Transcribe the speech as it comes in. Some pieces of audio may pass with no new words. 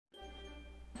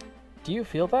Do you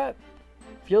feel that?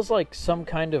 Feels like some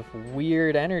kind of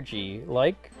weird energy,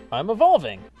 like I'm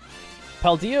evolving.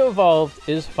 Paldea Evolved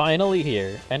is finally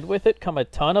here, and with it come a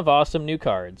ton of awesome new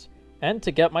cards. And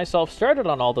to get myself started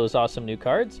on all those awesome new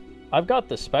cards, I've got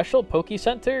the special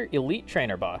Pokecenter Elite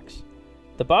Trainer box.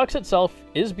 The box itself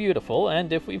is beautiful,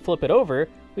 and if we flip it over,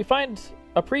 we find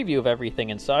a preview of everything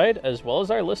inside, as well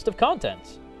as our list of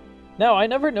contents. Now, I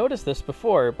never noticed this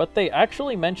before, but they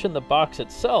actually mention the box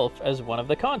itself as one of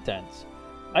the contents.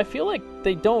 I feel like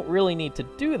they don't really need to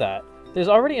do that. There's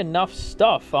already enough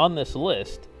stuff on this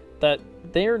list that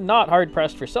they're not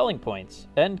hard-pressed for selling points.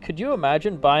 And could you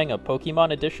imagine buying a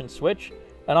Pokemon Edition Switch,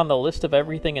 and on the list of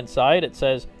everything inside it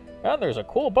says, and there's a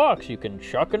cool box you can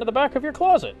chuck into the back of your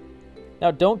closet.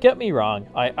 Now, don't get me wrong,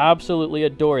 I absolutely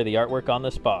adore the artwork on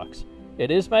this box. It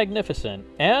is magnificent,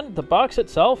 and the box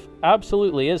itself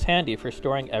absolutely is handy for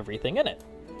storing everything in it.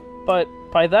 But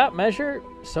by that measure,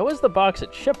 so is the box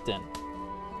it's shipped in.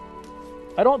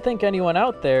 I don't think anyone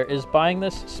out there is buying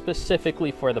this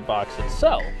specifically for the box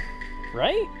itself,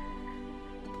 right?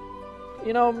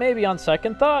 You know, maybe on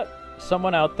second thought,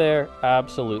 someone out there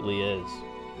absolutely is.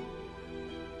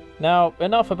 Now,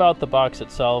 enough about the box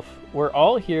itself, we're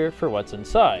all here for what's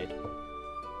inside.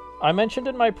 I mentioned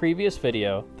in my previous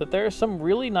video that there are some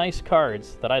really nice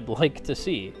cards that I'd like to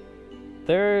see.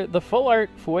 They're the Full Art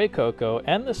Fuecoco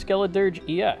and the Skeledirge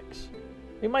EX.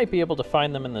 We might be able to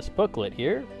find them in this booklet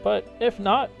here, but if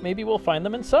not, maybe we'll find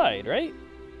them inside, right?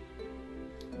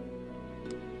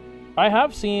 I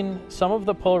have seen some of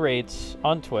the pull rates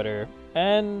on Twitter,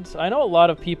 and I know a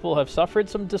lot of people have suffered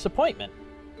some disappointment.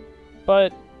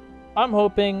 But I'm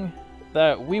hoping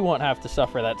that we won't have to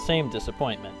suffer that same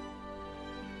disappointment.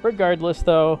 Regardless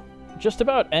though, just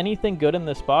about anything good in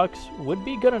this box would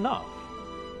be good enough.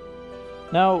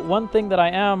 Now, one thing that I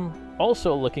am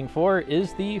also looking for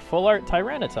is the Full Art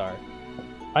Tyranitar.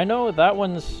 I know that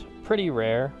one's pretty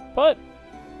rare, but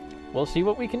we'll see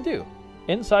what we can do.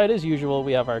 Inside, as usual,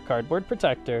 we have our cardboard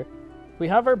protector. We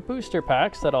have our booster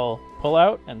packs that I'll pull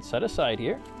out and set aside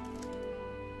here.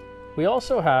 We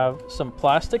also have some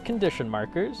plastic condition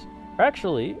markers. Or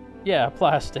actually, yeah,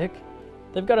 plastic.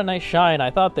 They've got a nice shine.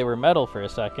 I thought they were metal for a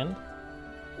second.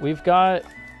 We've got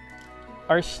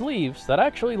our sleeves that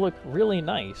actually look really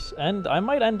nice, and I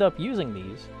might end up using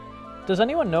these. Does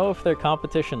anyone know if they're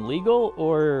competition legal,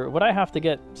 or would I have to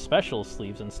get special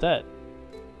sleeves instead?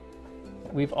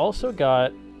 We've also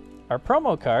got our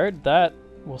promo card that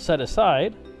we'll set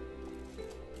aside.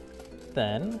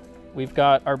 Then we've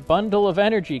got our bundle of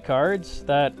energy cards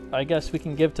that I guess we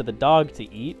can give to the dog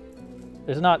to eat.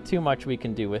 There's not too much we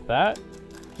can do with that.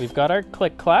 We've got our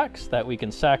click-clacks that we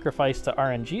can sacrifice to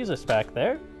RNGesus back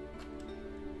there.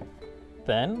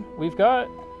 Then we've got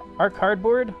our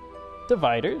cardboard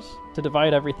dividers to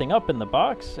divide everything up in the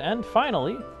box. And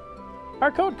finally,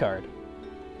 our code card.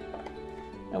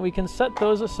 And we can set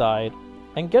those aside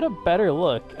and get a better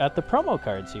look at the promo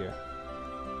cards here.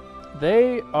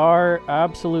 They are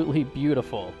absolutely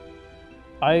beautiful.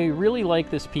 I really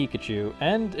like this Pikachu,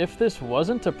 and if this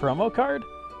wasn't a promo card,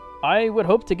 I would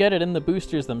hope to get it in the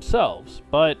boosters themselves,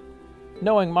 but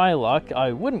knowing my luck,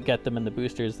 I wouldn't get them in the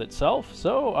boosters itself,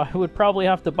 so I would probably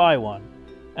have to buy one.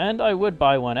 And I would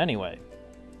buy one anyway.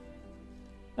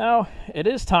 Now, it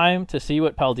is time to see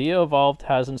what Paldea Evolved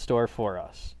has in store for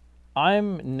us.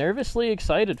 I'm nervously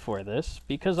excited for this,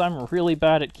 because I'm really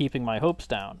bad at keeping my hopes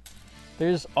down.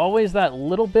 There's always that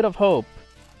little bit of hope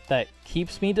that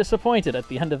keeps me disappointed at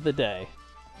the end of the day.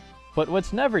 But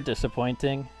what's never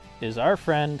disappointing is our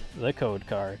friend, the code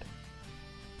card.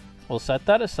 We'll set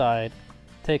that aside,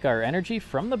 take our energy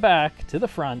from the back to the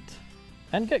front,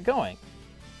 and get going.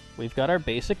 We've got our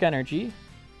basic energy,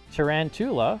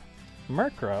 Tarantula,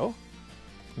 Murkrow,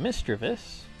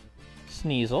 Misdreavus,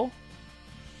 Sneasel,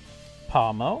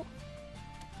 Pawmo,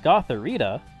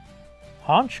 Gothorita,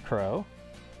 Honchkrow,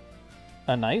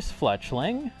 a nice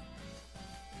Fletchling,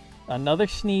 another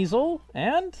Sneasel,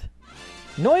 and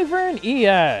Noivern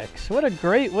EX! What a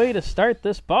great way to start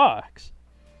this box!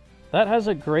 That has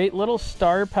a great little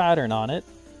star pattern on it,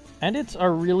 and it's a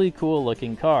really cool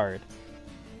looking card.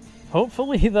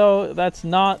 Hopefully, though, that's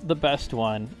not the best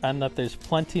one, and that there's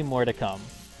plenty more to come.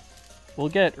 We'll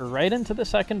get right into the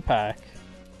second pack,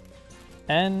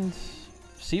 and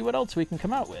see what else we can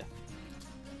come out with.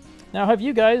 Now, have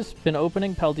you guys been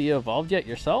opening Paldea Evolved yet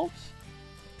yourselves?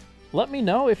 Let me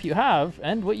know if you have,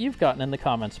 and what you've gotten in the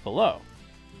comments below.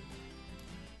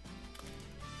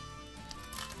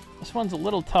 This one's a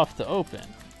little tough to open.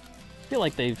 I feel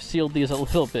like they've sealed these a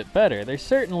little bit better. They're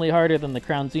certainly harder than the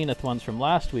Crown Zenith ones from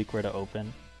last week were to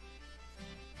open.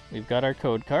 We've got our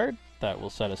code card that we'll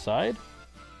set aside.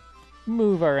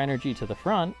 Move our energy to the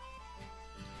front.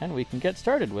 and we can get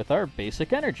started with our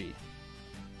basic energy.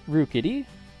 Rookity,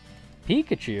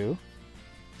 Pikachu,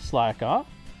 Slackoff,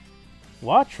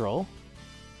 Wattrel,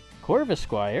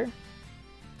 Corvisquire,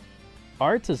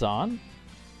 Artisan,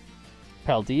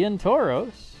 Paldean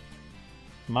Tauros,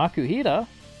 Makuhita,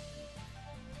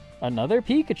 another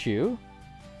Pikachu,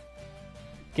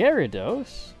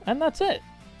 Gyarados, and that's it.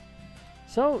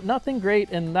 So nothing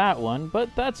great in that one, but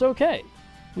that's okay.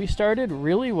 We started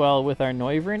really well with our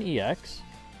Noivern EX,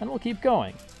 and we'll keep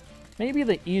going. Maybe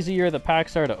the easier the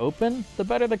packs are to open, the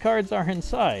better the cards are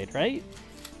inside, right?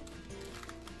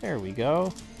 There we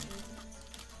go.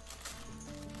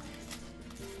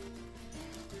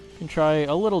 Can try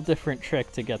a little different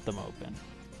trick to get them open.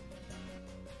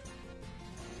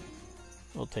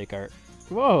 We'll take our...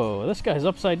 Whoa, this guy's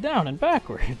upside down and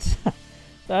backwards.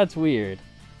 That's weird.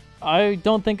 I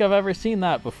don't think I've ever seen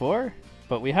that before,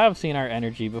 but we have seen our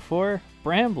energy before.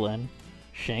 Bramblin,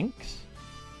 Shinx,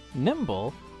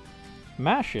 Nimble,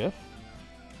 Mashif,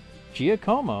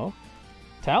 Giacomo,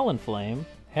 Talonflame,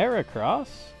 Heracross,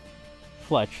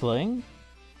 Fletchling,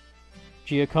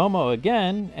 Giacomo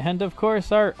again, and of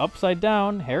course our upside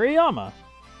down Hariyama.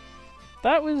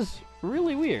 That was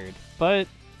really weird, but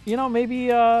you know, maybe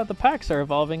the packs are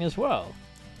evolving as well.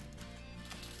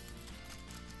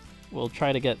 We'll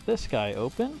try to get this guy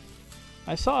open.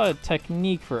 I saw a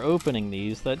technique for opening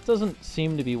these that doesn't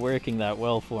seem to be working that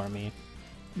well for me.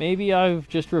 Maybe I've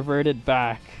just reverted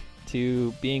back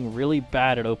to being really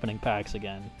bad at opening packs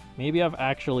again. Maybe I've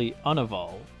actually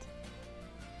unevolved.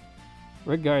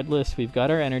 Regardless, we've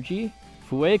got our energy.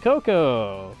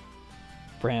 Fuecoco,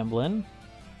 Bramblin,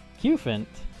 Cufant,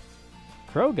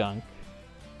 Krogunk,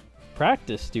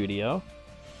 Practice Studio,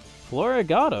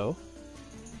 Florigato,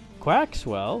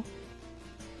 Quaxwell,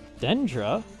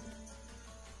 Dendra,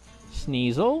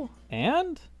 Sneasel,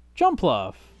 and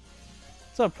Jumpluff.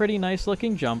 It's a pretty nice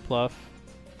looking Jumpluff,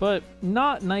 but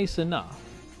not nice enough.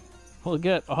 We'll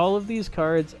get all of these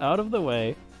cards out of the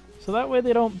way so that way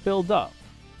they don't build up.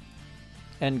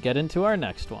 And get into our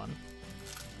next one.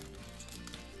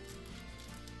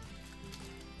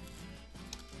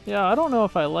 Yeah, I don't know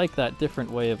if I like that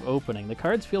different way of opening. The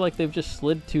cards feel like they've just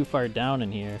slid too far down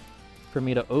in here for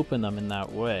me to open them in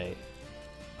that way.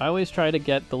 I always try to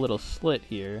get the little slit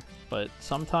here, but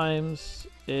sometimes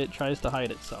it tries to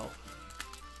hide itself.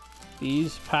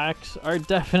 These packs are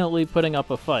definitely putting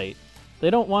up a fight. They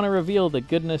don't want to reveal the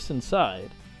goodness inside,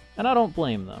 and I don't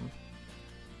blame them.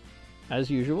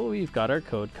 As usual, we've got our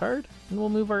code card, and we'll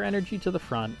move our energy to the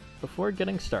front before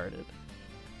getting started.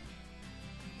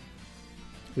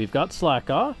 We've got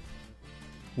Slackoff,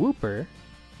 Wooper,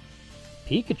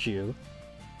 Pikachu,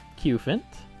 Cufant,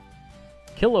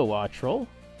 Kilowattrel,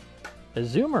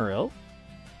 Azumarill,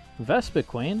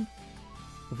 Vespiquen,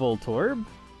 Voltorb,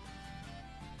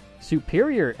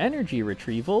 Superior Energy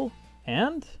Retrieval,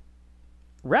 and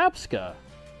Rapska.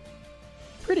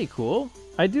 Pretty cool.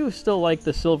 I do still like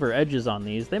the silver edges on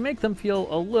these. They make them feel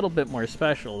a little bit more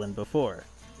special than before.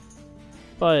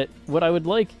 But what I would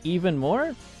like even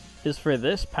more is for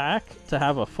this pack to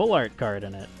have a full art card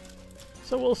in it.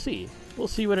 So we'll see. We'll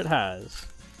see what it has.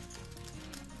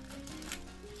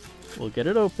 We'll get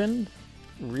it opened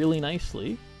really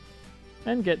nicely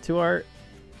and get to our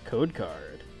code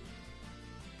card.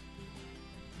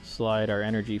 Slide our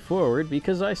energy forward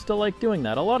because I still like doing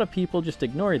that. A lot of people just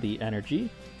ignore the energy,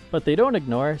 but they don't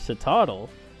ignore Citadel,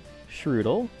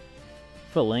 Shroodle,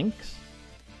 Phalanx,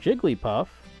 Jigglypuff,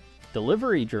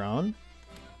 Delivery Drone,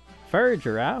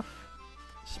 Farigiraf,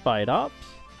 Spidops,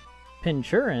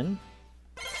 Pinchurin.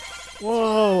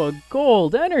 Whoa, a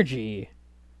gold energy!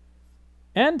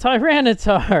 And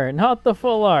Tyranitar, not the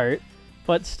full art,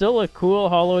 but still a cool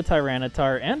holo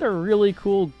Tyranitar and a really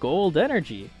cool gold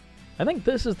energy. I think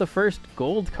this is the first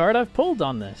gold card I've pulled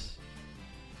on this,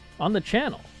 on the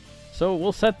channel. So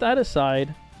we'll set that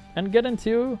aside and get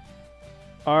into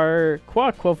our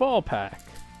Quaquaval pack.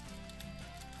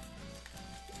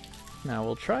 Now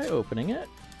we'll try opening it.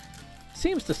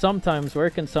 Seems to sometimes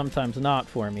work and sometimes not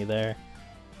for me there.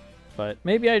 But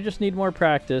maybe I just need more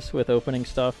practice with opening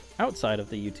stuff outside of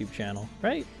the YouTube channel,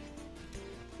 right?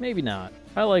 Maybe not.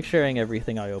 I like sharing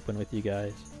everything I open with you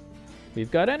guys.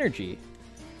 We've got energy.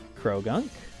 Krogunk,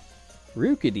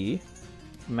 Rookity,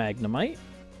 Magnemite,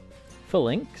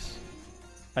 Phalanx,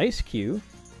 Ice-Q,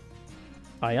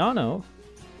 Iono,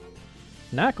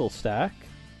 Knacklestack,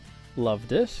 Love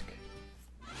Disc.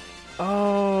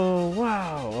 Oh,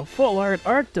 wow, a full art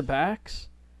Arctibax.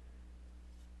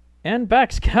 And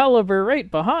Baxcalibur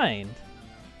right behind.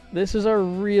 This is a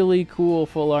really cool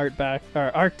full art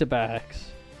Arctibax.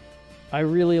 I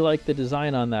really like the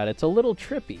design on that. It's a little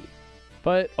trippy.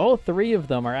 But all three of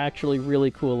them are actually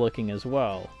really cool looking as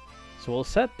well. So we'll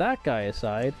set that guy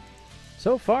aside.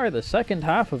 So far, the second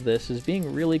half of this is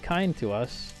being really kind to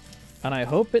us, and I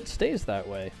hope it stays that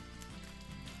way.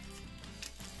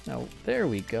 Now, there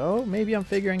we go. Maybe I'm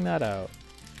figuring that out.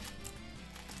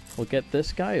 We'll get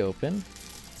this guy open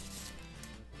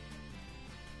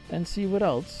and see what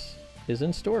else is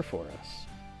in store for us.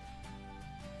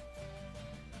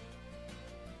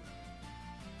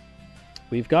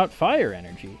 We've got Fire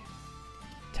Energy,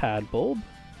 Tadbulb,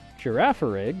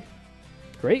 Giraffarig,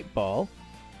 Great Ball,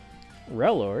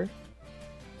 Relor,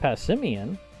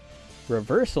 Passimian,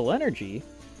 Reversal Energy,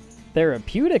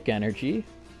 Therapeutic Energy,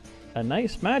 a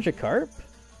nice Magikarp,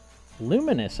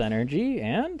 Luminous Energy,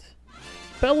 and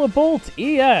Bellabolt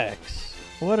EX!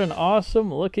 What an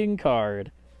awesome looking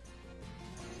card.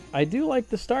 I do like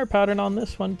the star pattern on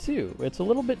this one too. It's a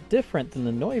little bit different than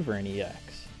the Noivern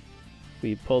EX.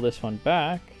 We pull this one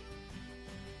back.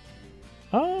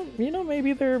 You know,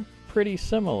 maybe they're pretty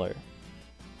similar.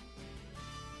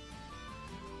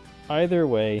 Either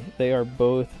way, they are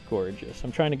both gorgeous.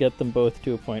 I'm trying to get them both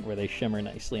to a point where they shimmer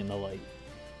nicely in the light.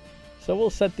 So we'll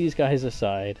set these guys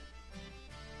aside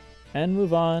and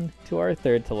move on to our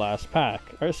third to last pack,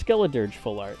 our Skeledirge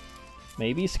full art.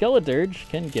 Maybe Skeledirge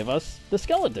can give us the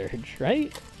Skeledirge,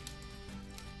 right?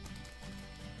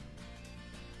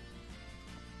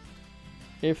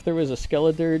 If there was a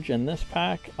Skeledirge in this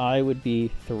pack, I would be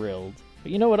thrilled.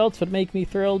 But you know what else would make me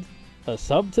thrilled? A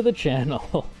sub to the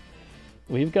channel.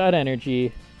 We've got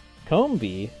Energy,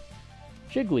 Combee,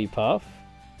 Jigglypuff,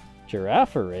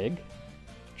 Giraffarig,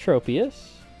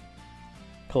 Tropius,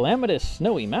 Calamitous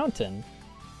Snowy Mountain,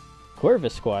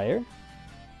 Corvisquire,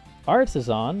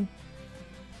 Artisan,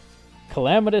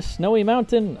 Calamitous Snowy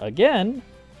Mountain again,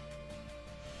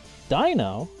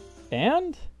 Dino,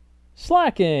 and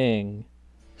Slacking.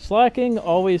 Slacking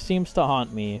always seems to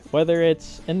haunt me, whether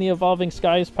it's in the Evolving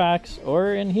Skies packs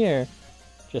or in here,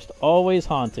 just always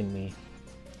haunting me.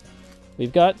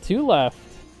 We've got 2 left,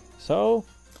 so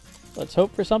let's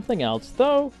hope for something else,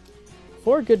 though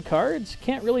 4 good cards,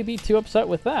 can't really be too upset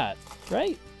with that,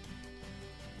 right?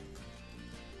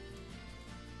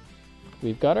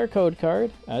 We've got our code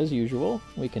card, as usual.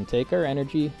 We can take our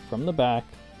energy from the back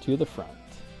to the front.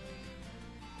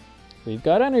 We've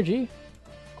got Energy,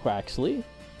 Quaxley,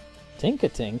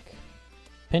 Tinkatink,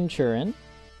 Pinchurin,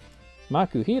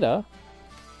 Makuhita,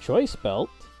 Choice Belt,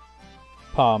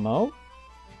 Pawmo,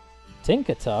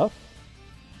 Tinkatuff,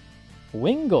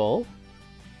 Wingull,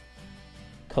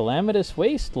 Calamitous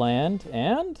Wasteland,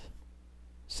 and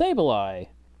Sableye.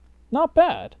 Not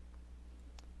bad.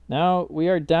 Now we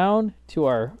are down to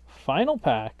our final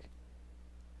pack,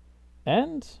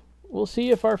 and we'll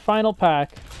see if our final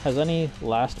pack has any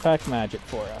last pack magic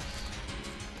for us.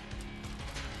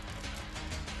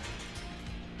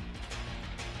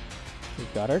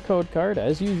 We've got our code card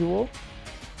as usual.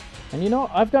 And you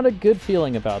know, I've got a good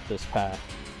feeling about this pack.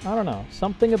 I don't know,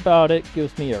 something about it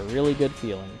gives me a really good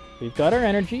feeling. We've got our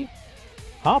Energy,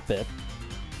 Hoppip,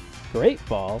 Great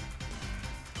Ball,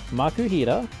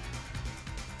 Makuhita,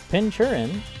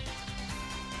 Pinchurin,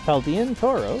 Paldean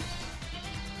Tauros,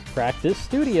 Practice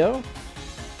Studio,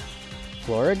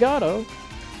 Florigato,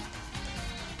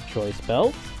 Choice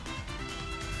Belt,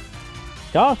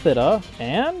 Gothita,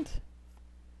 and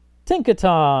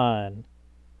Tinkaton!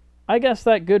 I guess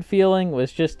that good feeling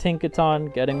was just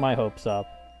Tinkaton getting my hopes up.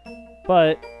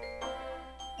 But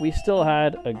we still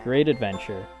had a great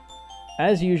adventure.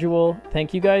 As usual,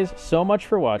 thank you guys so much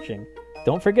for watching.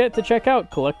 Don't forget to check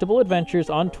out Collectible Adventures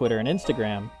on Twitter and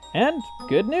Instagram. And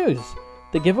good news!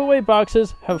 The giveaway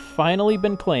boxes have finally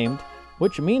been claimed,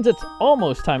 which means it's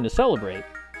almost time to celebrate.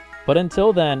 But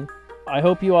until then, I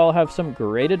hope you all have some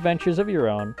great adventures of your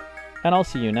own, and I'll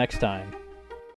see you next time.